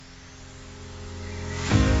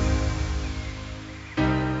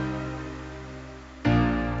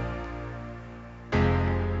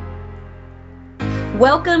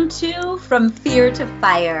Welcome to From Fear to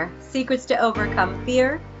Fire, Secrets to Overcome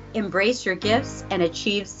Fear, Embrace Your Gifts, and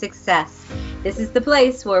Achieve Success. This is the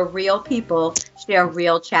place where real people share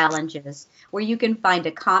real challenges, where you can find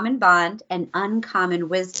a common bond and uncommon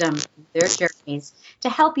wisdom in their journeys to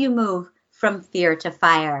help you move from fear to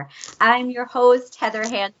fire. I'm your host, Heather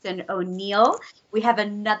Hanson O'Neill. We have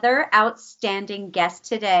another outstanding guest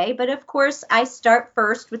today, but of course, I start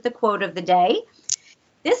first with the quote of the day.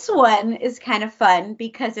 This one is kind of fun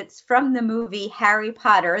because it's from the movie Harry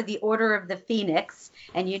Potter, The Order of the Phoenix.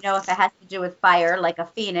 And you know, if it has to do with fire, like a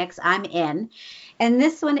phoenix, I'm in. And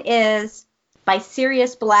this one is by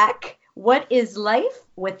Sirius Black. What is life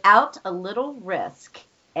without a little risk?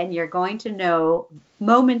 And you're going to know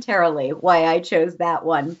momentarily why I chose that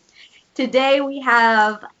one. Today we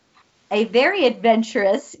have a very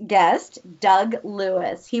adventurous guest, Doug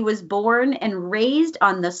Lewis. He was born and raised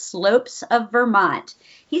on the slopes of Vermont.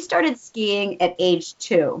 He started skiing at age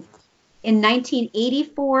 2. In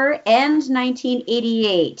 1984 and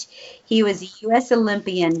 1988, he was a U.S.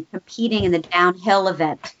 Olympian competing in the downhill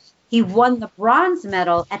event. He won the bronze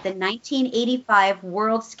medal at the 1985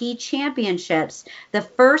 World Ski Championships, the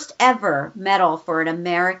first ever medal for an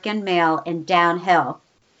American male in downhill.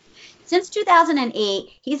 Since 2008,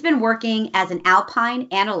 he's been working as an alpine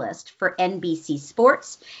analyst for NBC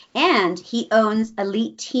Sports, and he owns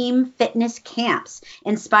Elite Team Fitness Camps,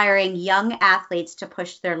 inspiring young athletes to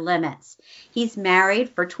push their limits. He's married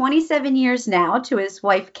for 27 years now to his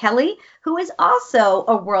wife, Kelly, who is also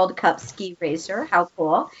a World Cup ski racer. How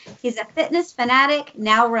cool. He's a fitness fanatic,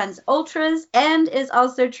 now runs ultras, and is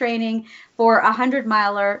also training for a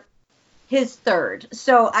 100-miler, his third.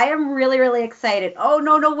 So I am really, really excited. Oh,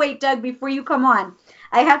 no, wait, Doug, before you come on,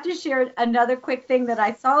 I have to share another quick thing that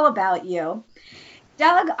I saw about you.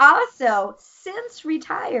 Doug also, since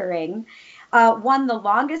retiring, won the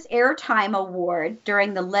longest airtime award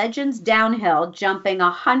during the Legends Downhill, jumping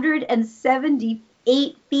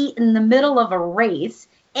 178 feet in the middle of a race,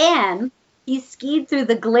 and he skied through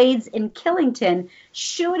the glades in Killington,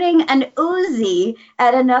 shooting an Uzi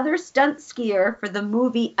at another stunt skier for the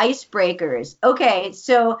movie Icebreakers. Okay,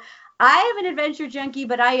 so I am an adventure junkie,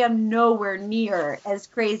 but I am nowhere near as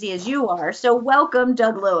crazy as you are. So welcome,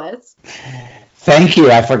 Doug Lewis. Thank you.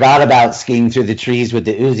 I forgot about skiing through the trees with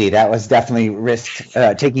the Uzi. That was definitely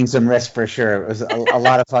taking some risk for sure. It was a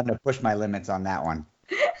lot of fun to push my limits on that one.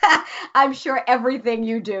 I'm sure everything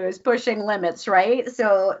you do is pushing limits, right?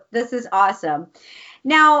 So this is awesome.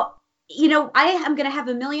 Now, I am going to have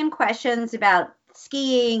a million questions about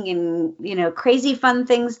skiing and, crazy fun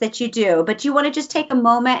things that you do. But do you want to just take a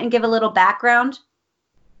moment and give a little background?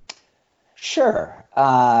 Sure.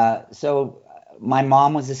 So my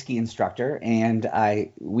mom was a ski instructor,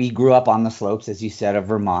 and we grew up on the slopes, as you said, of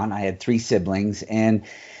Vermont. I had 3 siblings, and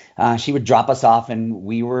she would drop us off, and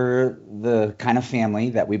we were the kind of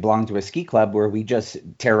family that we belonged to a ski club where we just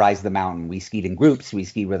terrorized the mountain. We skied in groups. We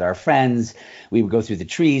skied with our friends. We would go through the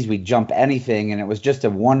trees. We'd jump anything. And it was just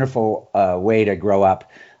a wonderful way to grow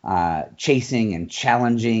up, chasing and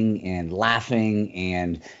challenging and laughing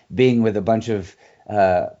and being with a bunch of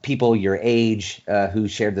people your age who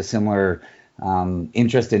shared the similar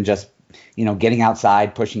interest in just getting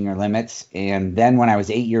outside, pushing your limits. And then when I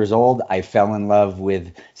was 8 years old, I fell in love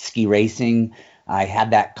with ski racing. I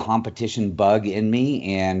had that competition bug in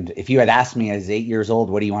me. And if you had asked me as 8 years old,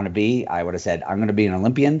 what do you want to be? I would have said, I'm going to be an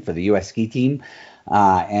Olympian for the U.S. ski team,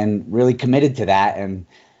 and really committed to that. And,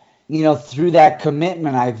 through that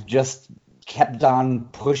commitment, I've just kept on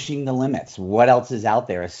pushing the limits. What else is out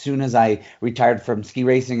there? As soon as I retired from ski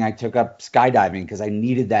racing, I took up skydiving because I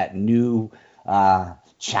needed that new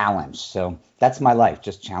challenge. So that's my life,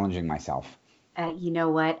 just challenging myself. You know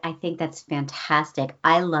what? I think that's fantastic.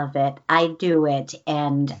 I love it. I do it.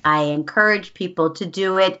 And I encourage people to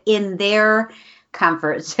do it in their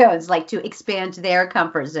comfort zones, like to expand their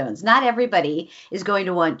comfort zones. Not everybody is going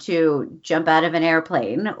to want to jump out of an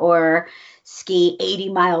airplane or ski 80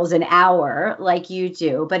 miles an hour like you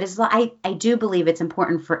do. But I do believe it's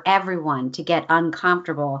important for everyone to get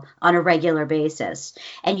uncomfortable on a regular basis.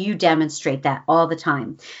 And you demonstrate that all the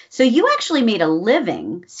time. So you actually made a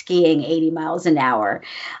living skiing 80 miles an hour.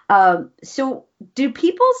 So do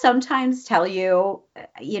people sometimes tell you,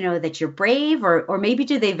 that you're brave, or maybe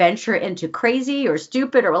do they venture into crazy or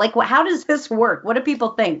stupid, or like, how does this work? What do people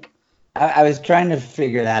think? I was trying to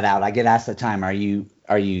figure that out. I get asked all the time, are you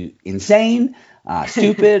insane,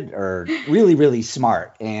 stupid, or really, really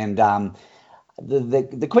smart? And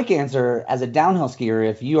the quick answer, as a downhill skier,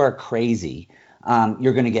 if you are crazy,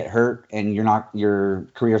 you're going to get hurt, and your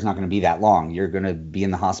career is not going to be that long. You're going to be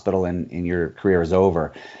in the hospital, and your career is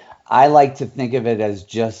over. I like to think of it as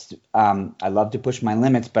just I love to push my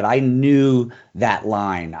limits, but I knew that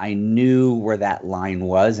line. I knew where that line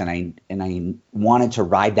was, and I wanted to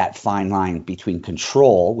ride that fine line between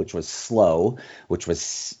control, which was slow, which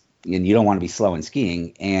was and you don't want to be slow in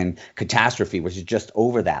skiing, and catastrophe, which is just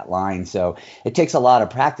over that line. So it takes a lot of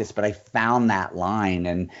practice, but I found that line,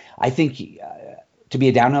 and I think to be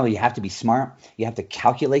a downhill, you have to be smart. You have to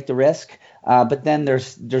calculate the risk. But then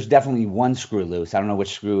there's definitely one screw loose. I don't know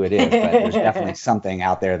which screw it is, but there's definitely something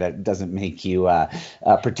out there that doesn't make you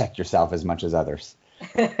protect yourself as much as others.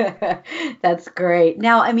 That's great.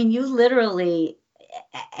 Now, I mean, you literally,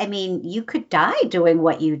 I mean, you could die doing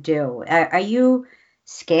what you do. Are you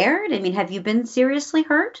scared? I mean, have you been seriously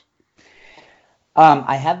hurt?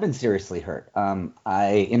 I have been seriously hurt.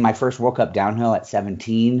 In my first World Cup downhill at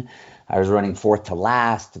 17, I was running fourth to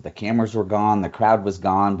last. The cameras were gone, the crowd was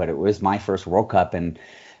gone, but it was my first World Cup, and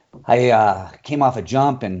I came off a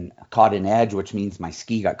jump and caught an edge, which means my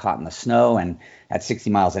ski got caught in the snow and at 60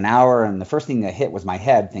 miles an hour. And the first thing that hit was my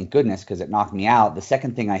head, thank goodness, because it knocked me out. The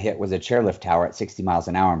second thing I hit was a chairlift tower at 60 miles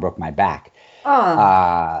an hour and broke my back.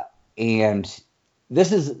 Oh. And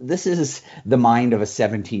this is the mind of a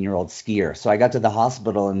 17-year-old skier. So I got to the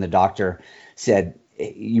hospital and the doctor said,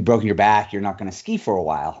 "You broke your back. You're not going to ski for a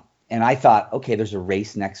while." And I thought, okay, there's a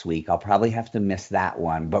race next week. I'll probably have to miss that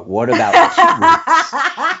one. But what about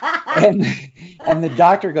 2 weeks? And the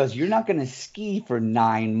doctor goes, "You're not going to ski for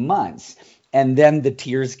 9 months." And then the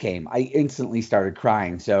tears came. I instantly started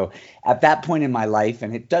crying. So at that point in my life,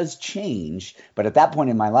 and it does change, but at that point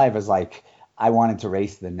in my life, I was like, I wanted to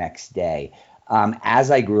race the next day.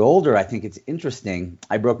 As I grew older, I think it's interesting.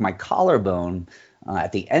 I broke my collarbone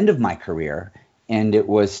at the end of my career, and it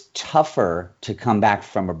was tougher to come back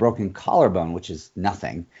from a broken collarbone, which is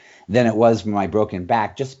nothing, than it was from my broken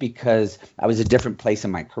back, just because I was a different place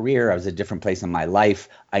in my career. I was a different place in my life.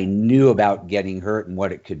 I knew about getting hurt and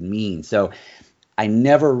what it could mean. So I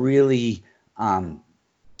never really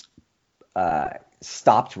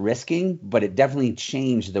stopped risking, but it definitely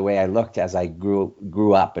changed the way I looked as I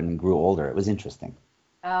grew up and grew older. It was interesting.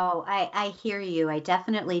 Oh, I hear you. I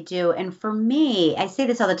definitely do. And for me, I say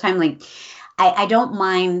this all the time, like I don't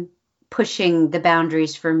mind pushing the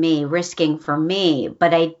boundaries for me, risking for me,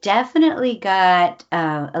 but I definitely got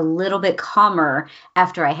a little bit calmer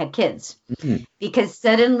after I had kids Mhm. because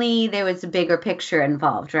suddenly there was a bigger picture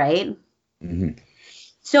involved, right? Mhm.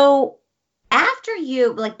 So after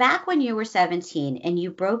you, like back when you were 17 and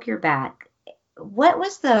you broke your back, what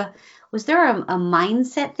was was there a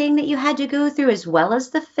mindset thing that you had to go through as well as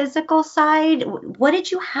the physical side? What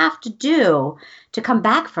did you have to do to come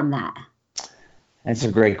back from that? That's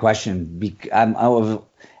a great question.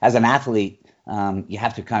 As an athlete, you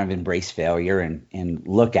have to kind of embrace failure and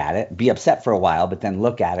look at it, be upset for a while, but then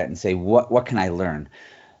look at it and say, what can I learn?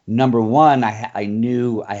 Number one, I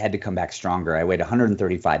knew I had to come back stronger. I weighed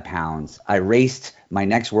 135 pounds. I raced my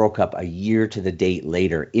next World Cup a year to the date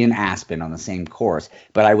later in Aspen on the same course,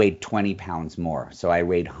 but I weighed 20 pounds more. So I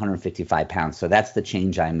weighed 155 pounds. So that's the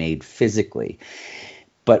change I made physically.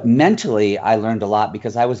 But mentally, I learned a lot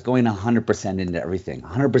because I was going 100% into everything,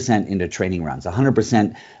 100% into training runs,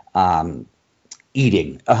 100%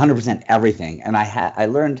 eating, 100% everything. And I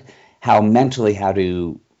learned how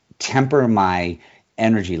to temper my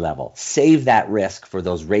energy level, save that risk for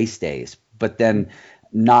those race days, but then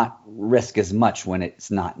not risk as much when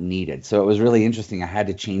it's not needed. So it was really interesting. I had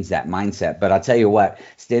to change that mindset. But I'll tell you what,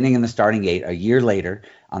 standing in the starting gate a year later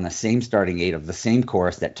on the same starting gate of the same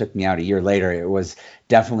course that took me out a year later, it was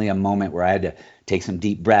definitely a moment where I had to take some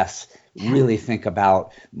deep breaths, really think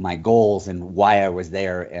about my goals and why I was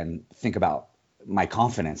there, and think about my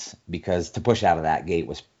confidence, because to push out of that gate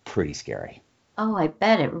was pretty scary. Oh, I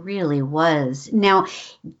bet it really was. Now,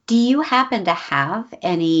 do you happen to have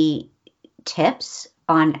any tips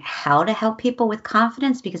on how to help people with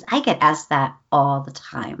confidence? Because I get asked that all the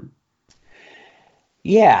time.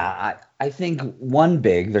 Yeah, I think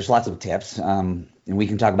there's lots of tips, and we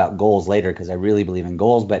can talk about goals later because I really believe in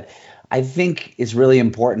goals, but I think it's really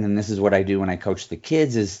important, and this is what I do when I coach the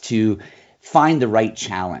kids, is to find the right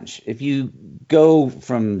challenge. If you go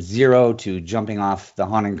from zero to jumping off the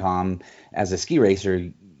Hahnenkamm as a ski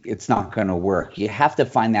racer, it's not going to work. You have to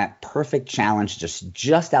find that perfect challenge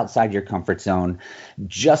just outside your comfort zone,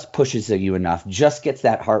 just pushes you enough, just gets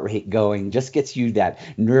that heart rate going, just gets you that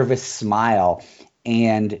nervous smile,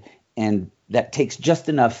 and that takes just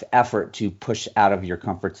enough effort to push out of your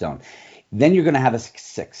comfort zone. Then you're going to have a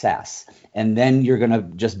success, and then you're going to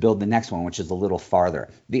just build the next one, which is a little farther.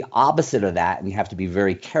 The opposite of that, and you have to be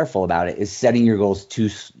very careful about it, is setting your goals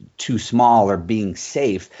too small or being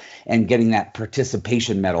safe and getting that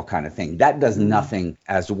participation medal kind of thing. That does nothing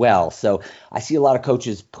as well. So I see a lot of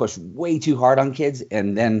coaches push way too hard on kids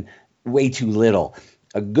and then way too little.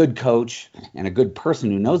 A good coach and a good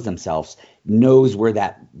person who knows themselves knows where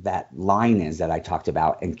that line is that I talked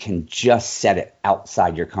about and can just set it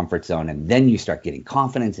outside your comfort zone. And then you start getting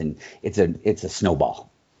confidence, and it's a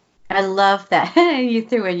snowball. I love that. You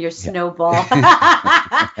threw in your snowball.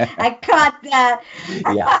 I caught that.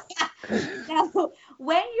 Yeah. Now,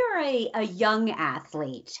 when you're a young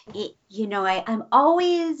athlete, I'm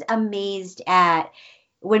always amazed at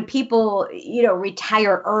when people,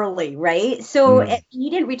 retire early, right? So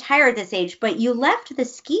you didn't retire at this age, but you left the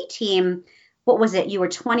ski team. What was it? You were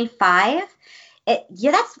 25.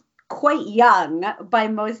 That's quite young by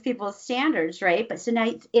most people's standards, right? But so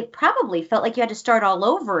now it probably felt like you had to start all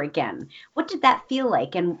over again. What did that feel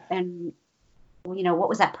like? And what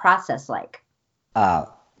was that process like?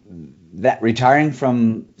 That retiring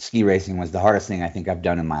from ski racing was the hardest thing I think I've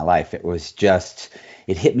done in my life.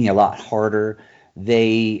 It hit me a lot harder.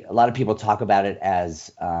 A lot of people talk about it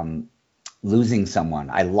as losing someone.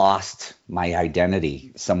 I lost my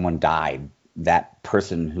identity. Someone died. That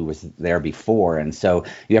person who was there before. And so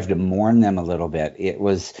you have to mourn them a little bit. It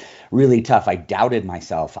was really tough. I doubted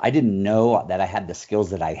myself. I didn't know that I had the skills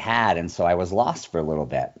that I had. And so I was lost for a little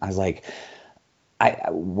bit. I was like,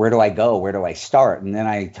 where do I go? Where do I start? And then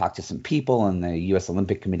I talked to some people, and the U.S.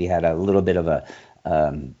 Olympic Committee had a little bit of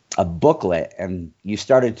a booklet, and you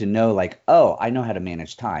started to know, like, oh, I know how to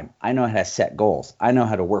manage time. I know how to set goals. I know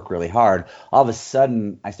how to work really hard. All of a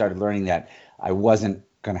sudden, I started learning that I wasn't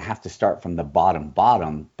going to have to start from the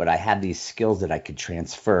bottom, but I had these skills that I could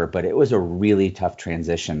transfer. But it was a really tough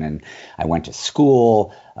transition. And I went to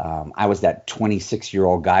school. I was that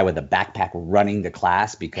 26-year-old guy with a backpack running to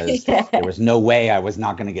class because there was no way I was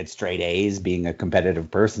not going to get straight A's being a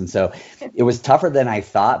competitive person. So it was tougher than I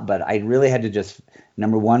thought, but I really had to just,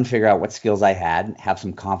 number one, figure out what skills I had, have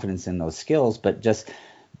some confidence in those skills, but just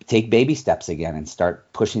take baby steps again and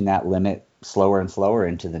start pushing that limit slower and slower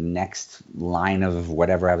into the next line of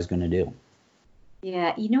whatever I was going to do.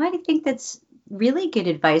 Yeah, I think that's really good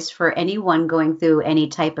advice for anyone going through any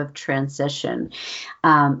type of transition.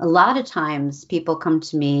 A lot of times people come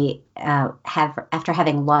to me after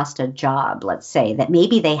having lost a job, let's say, that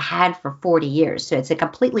maybe they had for 40 years. So it's a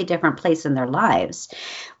completely different place in their lives.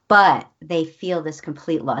 But they feel this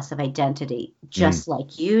complete loss of identity, just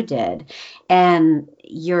like you did. And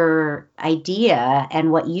your idea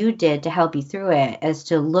and what you did to help you through it is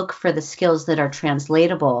to look for the skills that are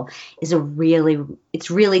translatable it's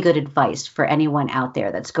really good advice for anyone out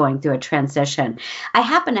there that's going through a transition. I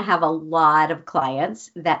happen to have a lot of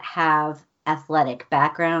clients that have athletic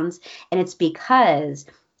backgrounds, and it's because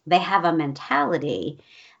they have a mentality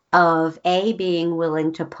of being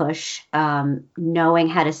willing to push, knowing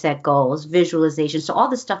how to set goals, visualization. So all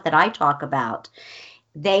the stuff that I talk about,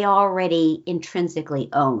 they already intrinsically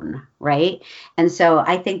own, right? And so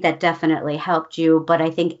I think that definitely helped you, but I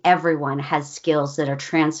think everyone has skills that are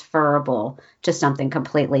transferable to something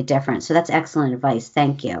completely different. So that's excellent advice.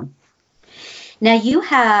 Thank you. Now you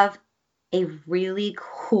have a really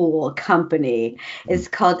cool company. It's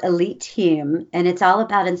called Elite Team, and it's all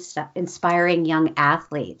about inspiring young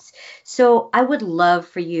athletes. So I would love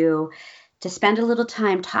for you to spend a little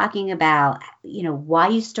time talking about, why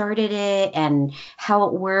you started it and how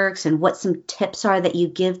it works and what some tips are that you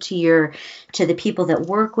give to the people that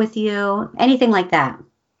work with you, anything like that.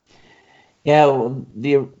 Yeah, well,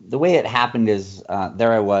 the way it happened is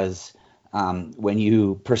there I was. When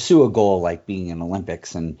you pursue a goal like being in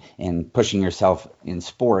Olympics and pushing yourself in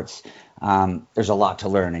sports, there's a lot to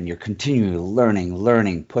learn, and you're continually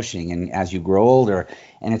learning, pushing, and as you grow older.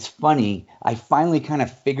 And it's funny, I finally kind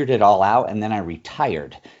of figured it all out, and then I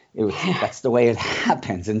retired. That's the way it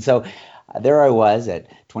happens. And so there I was at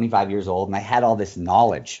 25 years old, and I had all this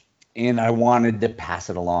knowledge, and I wanted to pass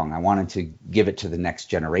it along. I wanted to give it to the next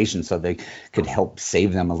generation so they could help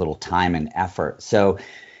save them a little time and effort. So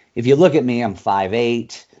if you look at me, I'm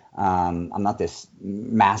 5'8". I'm not this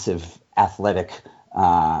massive athletic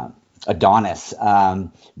Adonis,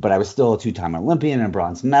 but I was still a two-time Olympian and a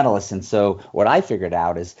bronze medalist. And so what I figured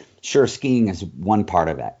out is, sure, skiing is one part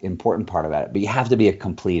of it, important part of it, but you have to be a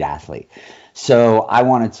complete athlete. So I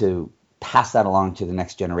wanted to pass that along to the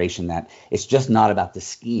next generation, that it's just not about the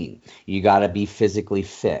skiing. You got to be physically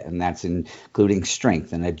fit, and that's including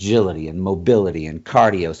strength and agility and mobility and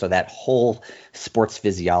cardio. So that whole sports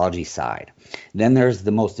physiology side. Then there's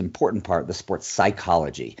the most important part, the sports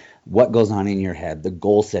psychology. What goes on in your head, the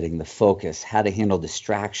goal setting, the focus, how to handle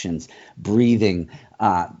distractions, breathing,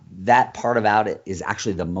 That part about it is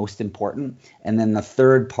actually the most important. And then the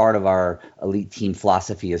third part of our elite team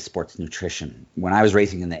philosophy is sports nutrition. When I was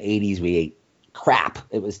racing in the 80s, we ate crap.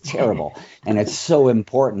 It was terrible. And it's so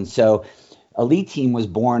important. So elite team was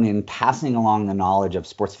born in passing along the knowledge of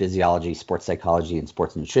sports physiology, sports psychology, and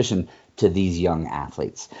sports nutrition to these young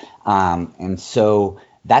athletes. And so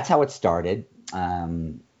that's how it started.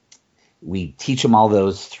 We teach them all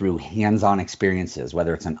those through hands-on experiences,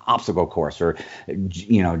 whether it's an obstacle course or,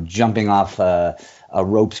 jumping off a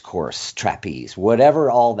ropes course, trapeze,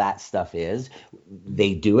 whatever all that stuff is.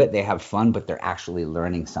 They do it, they have fun, but they're actually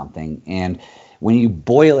learning something. And when you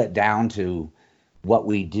boil it down to what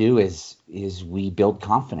we do is we build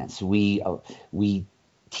confidence. We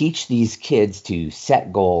teach these kids to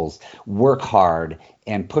set goals, work hard,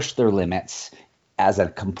 and push their limits as a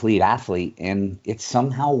complete athlete, and it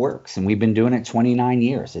somehow works. And we've been doing it 29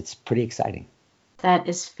 years. It's pretty exciting. That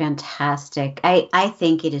is fantastic. I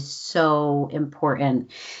think it is so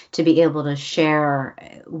important to be able to share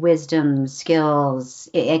wisdom, skills,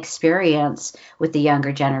 experience with the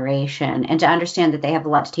younger generation, and to understand that they have a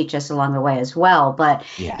lot to teach us along the way as well. But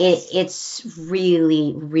Yes. It's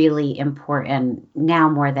really, really important now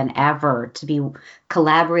more than ever to be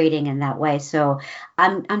collaborating in that way. So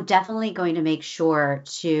I'm definitely going to make sure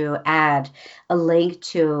to add a link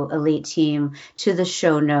to Elite Team to the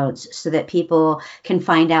show notes so that people can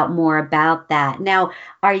find out more about that. Now,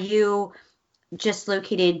 are you just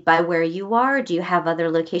located by where you are? Do you have other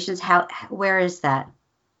locations? Where is that?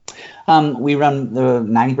 We run the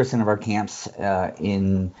 90% of our camps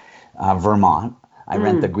in Vermont. I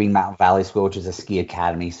rent the Green Mountain Valley School, which is a ski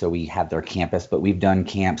academy, so we have their campus, but we've done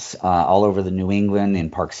camps all over the New England, in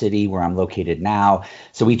Park City, where I'm located now.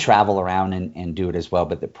 So we travel around and do it as well,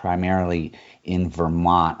 but primarily in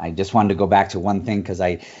Vermont. I just wanted to go back to one thing because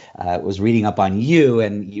I was reading up on you,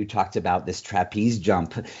 and you talked about this trapeze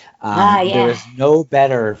jump. Yeah. There is no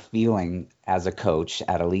better feeling as a coach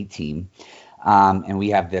at Elite Team. And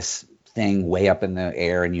we have this thing way up in the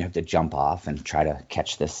air, and you have to jump off and try to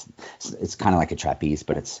catch this. It's kind of like a trapeze,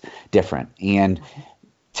 but it's different. And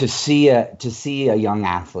to see a young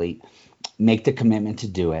athlete make the commitment to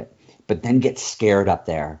do it, but then get scared up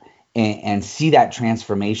there and see that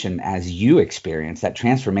transformation as you experience, that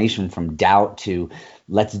transformation from doubt to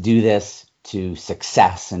let's do this to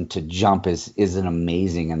success and to jump is an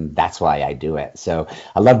amazing, and that's why I do it. So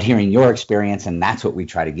I loved hearing your experience, and that's what we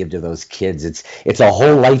try to give to those kids. It's a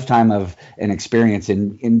whole lifetime of an experience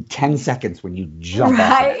in 10 seconds when you jump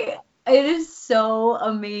Right. It is so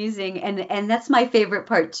amazing. And that's my favorite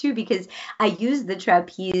part too, because I use the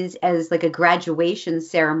trapeze as like a graduation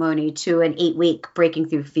ceremony to an 8-week Breaking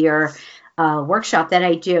Through Fear workshop that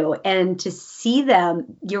I do. And to see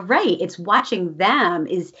them, you're right, it's watching them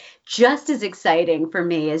is just as exciting for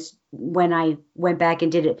me as when I went back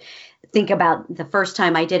and did it. Think about the first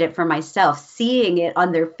time I did it for myself, seeing it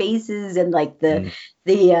on their faces and like the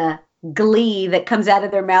glee that comes out of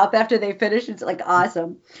their mouth after they finish. It's like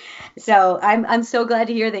awesome. So I'm so glad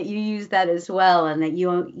to hear that you use that as well, and that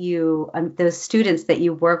you those students that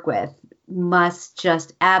you work with must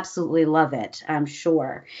just absolutely love it, I'm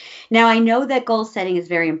sure. Now, I know that goal setting is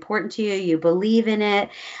very important to you. You believe in it.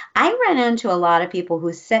 I run into a lot of people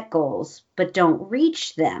who set goals but don't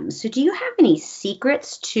reach them. So do you have any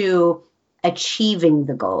secrets to achieving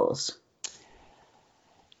the goals?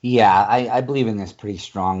 Yeah, I believe in this pretty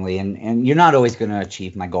strongly, and you're not always going to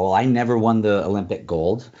achieve my goal. I never won the Olympic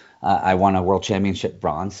gold. I won a world championship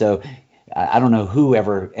bronze. So I don't know who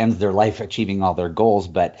ever ends their life achieving all their goals,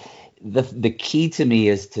 but the key to me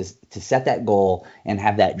is to set that goal and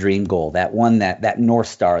have that dream goal, that one, that North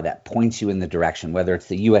Star that points you in the direction, whether it's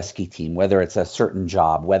the U.S. ski team, whether it's a certain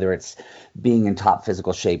job, whether it's being in top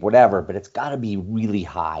physical shape, whatever, but it's got to be really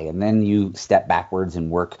high. And then you step backwards and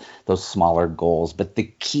work those smaller goals. But the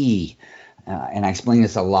key, and I explain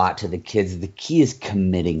this a lot to the kids, the key is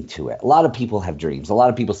committing to it. A lot of people have dreams. A lot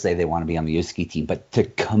of people say they want to be on the U.S. ski team, but to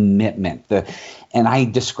commitment, and I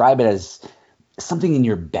describe it as something in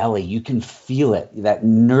your belly. You can feel it, that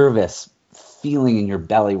nervous feeling in your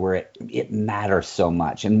belly where it matters so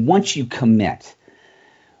much. And once you commit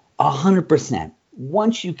 100%,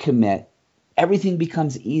 once you commit, everything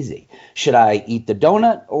becomes easy. Should I eat the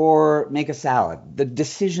donut or make a salad? The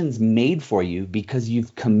decision's made for you because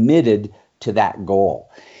you've committed to that goal.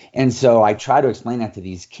 And so I try to explain that to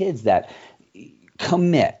these kids, that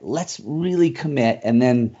commit. Let's really commit, and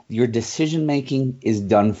then your decision making is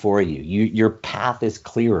done for you. Your path is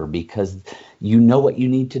clearer because you know what you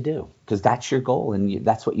need to do, because that's your goal and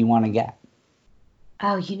that's what you want to get.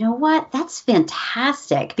 Oh, you know what? That's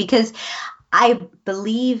fantastic, because I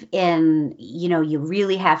believe in, you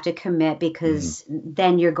really have to commit Mm, because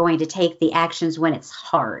then you're going to take the actions when it's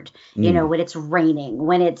hard, mm, when it's raining,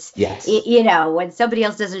 when yes. when somebody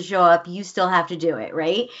else doesn't show up, you still have to do it,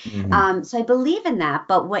 right? Hmm. So I believe in that.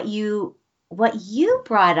 But what you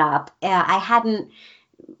brought up, I hadn't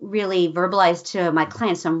really verbalized to my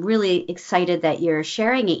clients. So I'm really excited that you're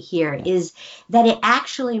sharing it here. Yeah. Is that it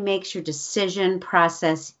actually makes your decision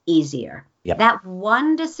process easier. Yep. That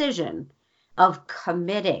one decision of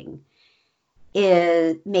committing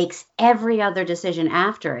makes every other decision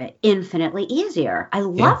after it infinitely easier. I Yeah.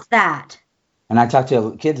 love that. And I talk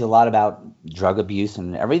to kids a lot about drug abuse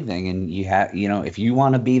and everything. And if you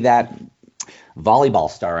want to be that volleyball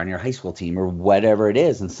star on your high school team or whatever it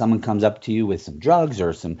is, and someone comes up to you with some drugs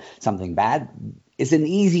or something bad, it's an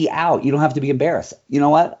easy out. You don't have to be embarrassed. You know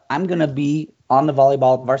what? I'm gonna be on the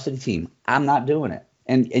volleyball varsity team. I'm not doing it.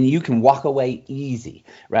 And you can walk away easy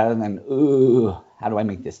rather than, ooh, how do I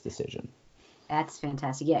make this decision? That's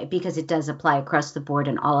fantastic. Yeah, because it does apply across the board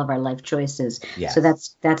in all of our life choices. So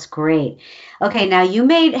Yes. that's great. Okay, now you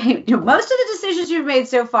made most of the decisions you've made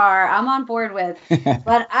so far, I'm on board with,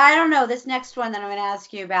 but I don't know this next one that I'm going to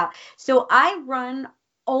ask you about. So I run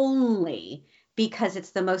only because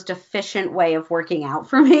it's the most efficient way of working out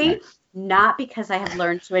for me, Right. not because I have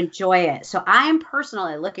learned to enjoy it. So I am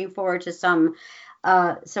personally looking forward to some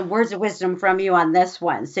words of wisdom from you on this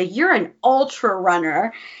one. So you're an ultra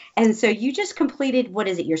runner. And so you just completed, what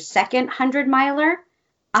is it, your second 100 miler?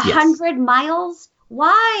 A Yes. 100 miles?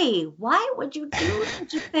 Why? Why would you do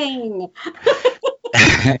such a thing?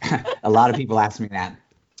 A lot of people ask me that.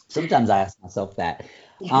 Sometimes I ask myself that.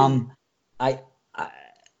 Um, I, I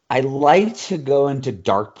I like to go into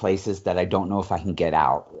dark places that I don't know if I can get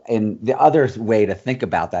out. And the other way to think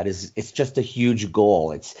about that is it's just a huge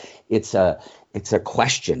goal. It's a it's a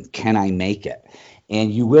question. Can I make it? And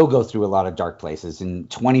you will go through a lot of dark places in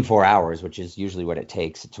 24 hours, which is usually what it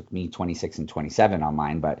takes. It took me 26 and 27 on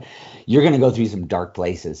mine, but you're going to go through some dark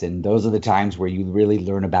places. And those are the times where you really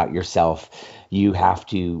learn about yourself. You have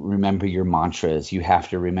to remember your mantras. You have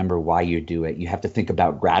to remember why you do it. You have to think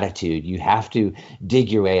about gratitude. You have to dig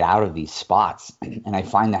your way out of these spots. And I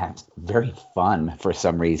find that very fun for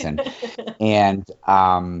some reason. And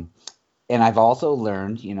and I've also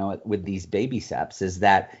learned, with these baby steps, is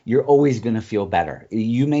that you're always going to feel better.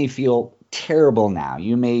 You may feel terrible now.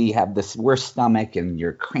 You may have this worse stomach and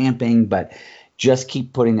you're cramping, but just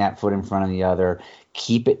keep putting that foot in front of the other.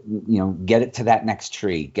 Keep it, get it to that next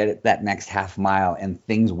tree, get it that next half mile, and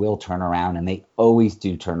things will turn around. And they always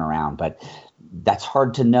do turn around, but that's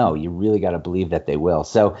hard to know. You really got to believe that they will.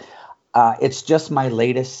 So it's just my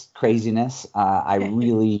latest craziness. I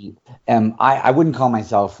really am. I wouldn't call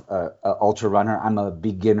myself a ultra runner. I'm a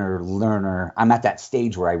beginner learner. I'm at that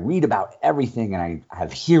stage where I read about everything and I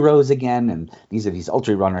have heroes again. And these are these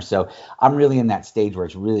ultra runners. So I'm really in that stage where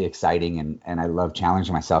it's really exciting and I love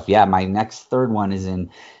challenging myself. Yeah, my next third one is in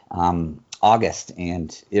August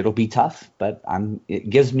and it'll be tough, but it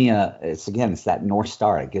gives me it's that North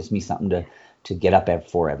Star. It gives me something to get up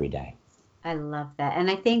for every day. I love that. And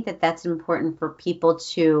I think that that's important for people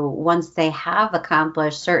to, once they have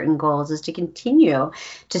accomplished certain goals, is to continue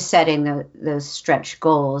to setting those stretch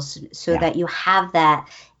goals so Yeah. that you have that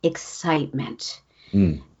excitement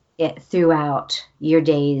Mm. throughout your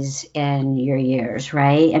days and your years,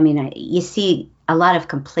 right? I mean, you see a lot of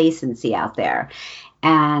complacency out there,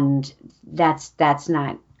 and that's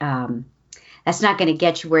not going to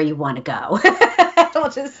get you where you want to go. I'll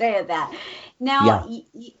just say it that. Now,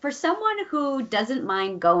 Yeah. for someone who doesn't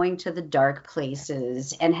mind going to the dark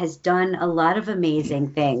places and has done a lot of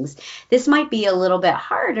amazing things, this might be a little bit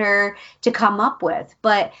harder to come up with.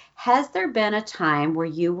 But has there been a time where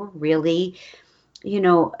you were really, you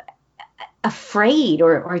know, afraid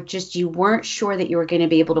or just you weren't sure that you were going to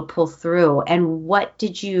be able to pull through? And what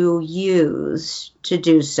did you use to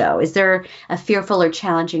do so? Is there a fearful or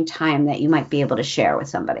challenging time that you might be able to share with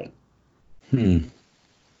somebody? Hmm.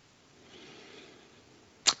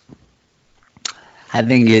 I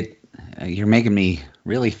think you're making me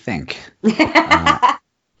really think. Uh,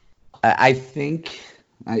 I think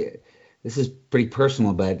this is pretty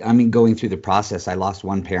personal, but I mean, going through the process, I lost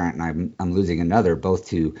one parent and I'm losing another, both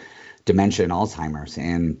to dementia and Alzheimer's.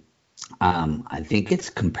 And I think it's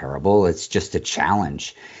comparable. It's just a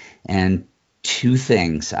challenge. And two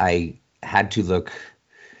things, I had to look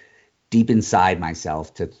deep inside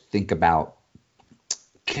myself to think about,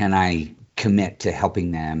 can I commit to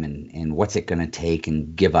helping them and what's it going to take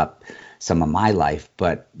and give up some of my life.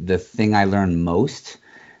 But the thing I learned most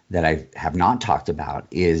that I have not talked about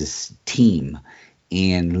is team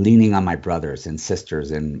and leaning on my brothers and sisters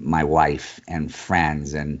and my wife and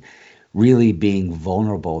friends. And really being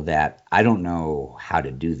vulnerable that I don't know how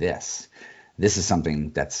to do this. This is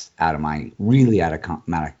something that's really out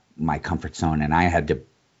of my comfort zone, and I had to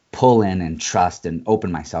pull in and trust and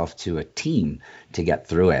open myself to a team to get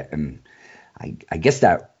through it. And I guess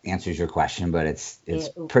that answers your question, but it's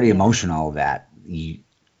pretty emotional that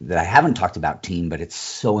I haven't talked about team, but it's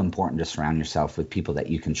so important to surround yourself with people that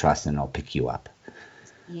you can trust and they'll pick you up.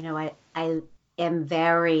 I am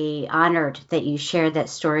very honored that you shared that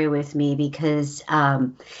story with me because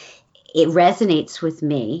it resonates with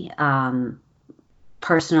me.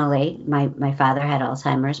 Personally, my father had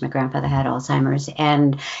Alzheimer's, my grandfather had Alzheimer's,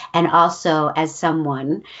 and also as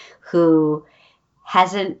someone who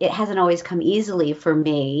it hasn't always come easily for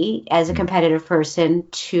me as a competitive person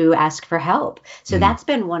to ask for help. So that's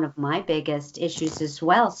been one of my biggest issues as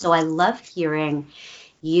well. So I love hearing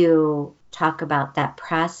you talk about that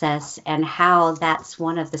process and how that's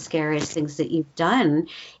one of the scariest things that you've done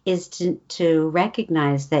is to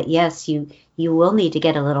recognize that, yes, you will need to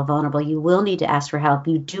get a little vulnerable. You will need to ask for help.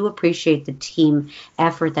 You do appreciate the team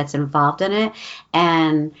effort that's involved in it.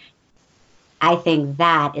 And I think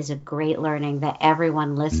that is a great learning that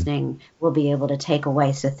everyone listening will be able to take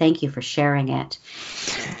away. So thank you for sharing it.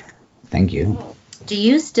 Thank you. Do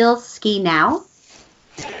you still ski now?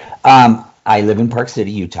 I live in Park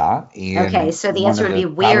City, Utah. Okay, so the answer would be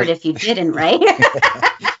weird if you didn't, right?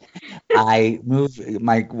 My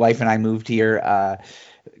wife and I moved here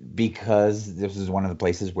because this is one of the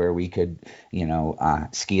places where we could,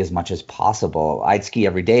 ski as much as possible. I'd ski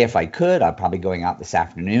every day if I could. I'm probably going out this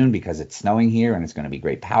afternoon because it's snowing here and it's going to be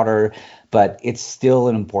great powder, but it's still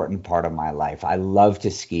an important part of my life. I love to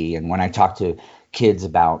ski. And when I talk to kids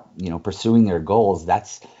about, pursuing their goals,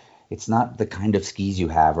 it's not the kind of skis you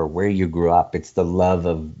have or where you grew up. It's the love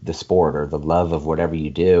of the sport or the love of whatever you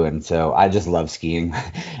do. And so I just love skiing.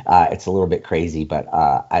 It's a little bit crazy, but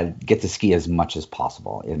I get to ski as much as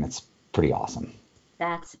possible, and it's pretty awesome.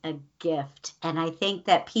 That's a gift. And I think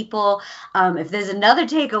that people, if there's another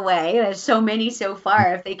takeaway, there's so many so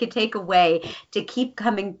far, if they could take away to keep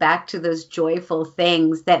coming back to those joyful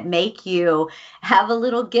things that make you have a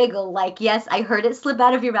little giggle, like, yes, I heard it slip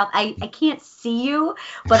out of your mouth. I can't see you,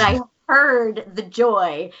 but I heard the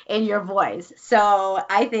joy in your voice. So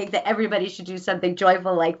I think that everybody should do something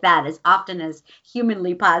joyful like that as often as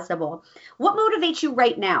humanly possible. What motivates you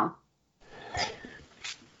right now?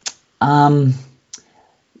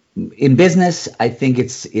 In business, I think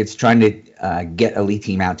it's trying to get Elite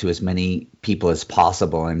Team out to as many people as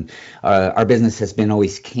possible. And our business has been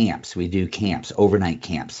always camps. We do camps, overnight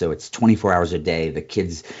camps. So it's 24 hours a day. The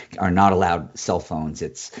kids are not allowed cell phones.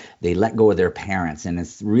 They let go of their parents. And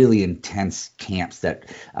it's really intense camps that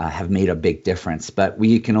have made a big difference. But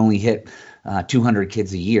we can only hit 200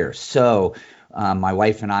 kids a year. So my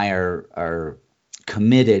wife and I are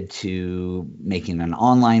committed to making an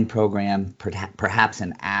online program, perhaps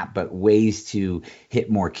an app, but ways to hit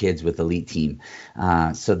more kids with Elite Team.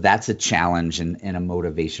 So that's a challenge and a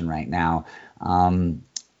motivation right now.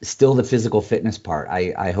 Still the physical fitness part.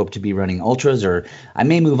 I hope to be running ultras, or I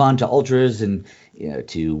may move on to ultras and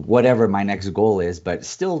to whatever my next goal is, but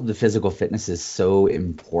still the physical fitness is so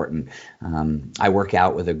important. I work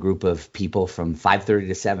out with a group of people from 5:30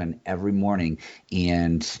 to 7 every morning,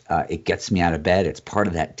 and it gets me out of bed. It's part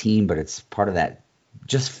of that team, but it's part of that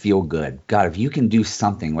just feel good. God, if you can do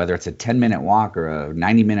something, whether it's a 10-minute walk or a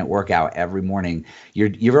 90-minute workout every morning,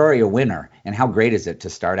 you're already a winner. And how great is it to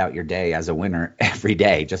start out your day as a winner every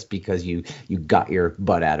day just because you got your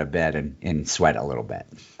butt out of bed and sweat a little bit.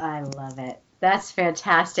 I love it. That's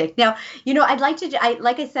fantastic. Now, I'd like to,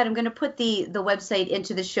 like I said, I'm going to put the website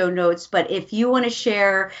into the show notes, but if you want to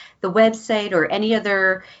share the website or any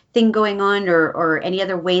other thing going on or any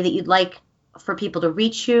other way that you'd like for people to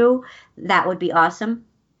reach you, that would be awesome.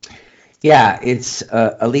 Yeah, it's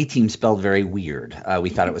Elite Team spelled very weird. We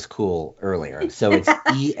thought it was cool earlier. So it's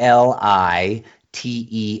ELITEAM.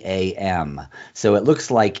 So it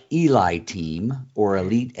looks like Eli Team or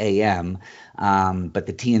Elite AM, but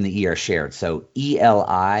the T and the E are shared. So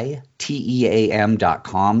ELITEAM.com.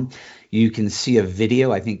 You can see a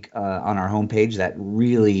video, I think, on our homepage that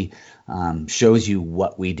really shows you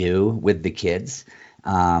what we do with the kids.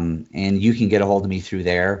 And you can get a hold of me through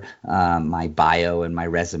there. My bio and my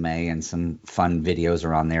resume and some fun videos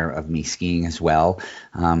are on there of me skiing as well.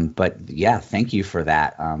 But yeah, thank you for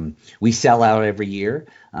that. We sell out every year.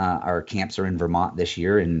 Our camps are in Vermont this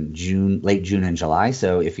year in late June and July.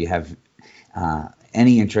 So if you have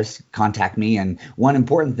any interest, contact me. And one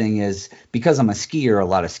important thing is, because I'm a skier, a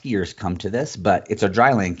lot of skiers come to this, but it's a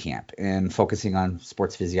dryland camp and focusing on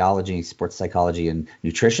sports physiology, sports psychology, and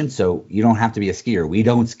nutrition. So you don't have to be a skier. We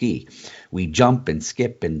don't ski. We jump and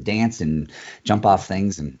skip and dance and jump off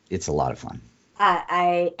things, and it's a lot of fun.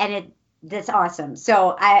 That's awesome.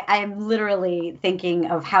 So I'm literally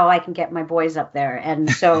thinking of how I can get my boys up there. And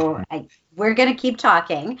so we're going to keep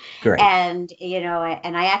talking. Great. And,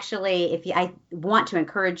 and I actually, I want to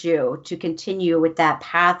encourage you to continue with that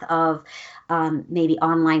path of maybe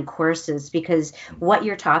online courses, because what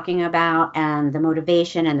you're talking about and the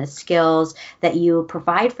motivation and the skills that you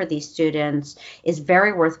provide for these students is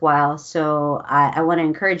very worthwhile. So I want to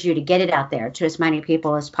encourage you to get it out there to as many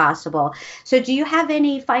people as possible. So do you have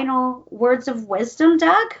any final words of wisdom,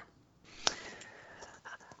 Doug?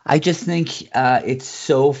 I just think it's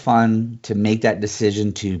so fun to make that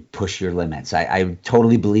decision to push your limits. I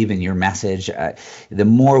totally believe in your message. The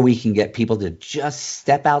more we can get people to just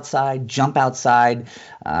step outside, jump outside,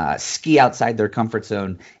 ski outside their comfort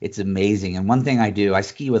zone, it's amazing. And one thing I do, I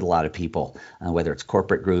ski with a lot of people, whether it's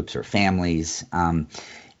corporate groups or families, and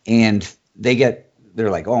they're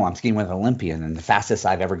like, oh, I'm skiing with an Olympian, and the fastest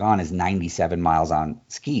I've ever gone is 97 miles on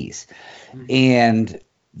skis. Mm-hmm. And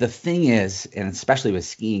the thing is, and especially with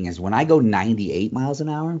skiing, is when I go 98 miles an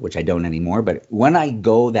hour, which I don't anymore, but when I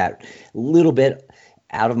go that little bit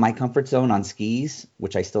out of my comfort zone on skis,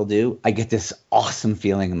 which I still do, I get this awesome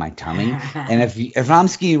feeling in my tummy. And if I'm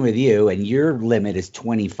skiing with you and your limit is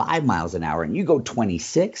 25 miles an hour and you go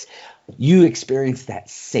 26, you experience that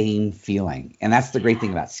same feeling. And that's the great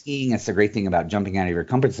thing about skiing. That's the great thing about jumping out of your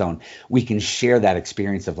comfort zone. We can share that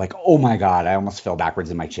experience of like, oh my God, I almost fell backwards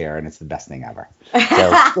in my chair, and it's the best thing ever.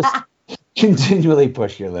 So just continually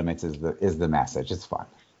push your limits is the message. It's fun.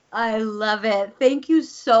 I love it. Thank you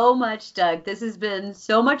so much, Doug. This has been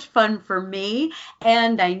so much fun for me,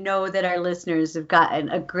 and I know that our listeners have gotten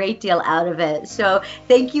a great deal out of it. So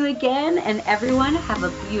thank you again, and everyone have a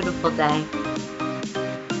beautiful day.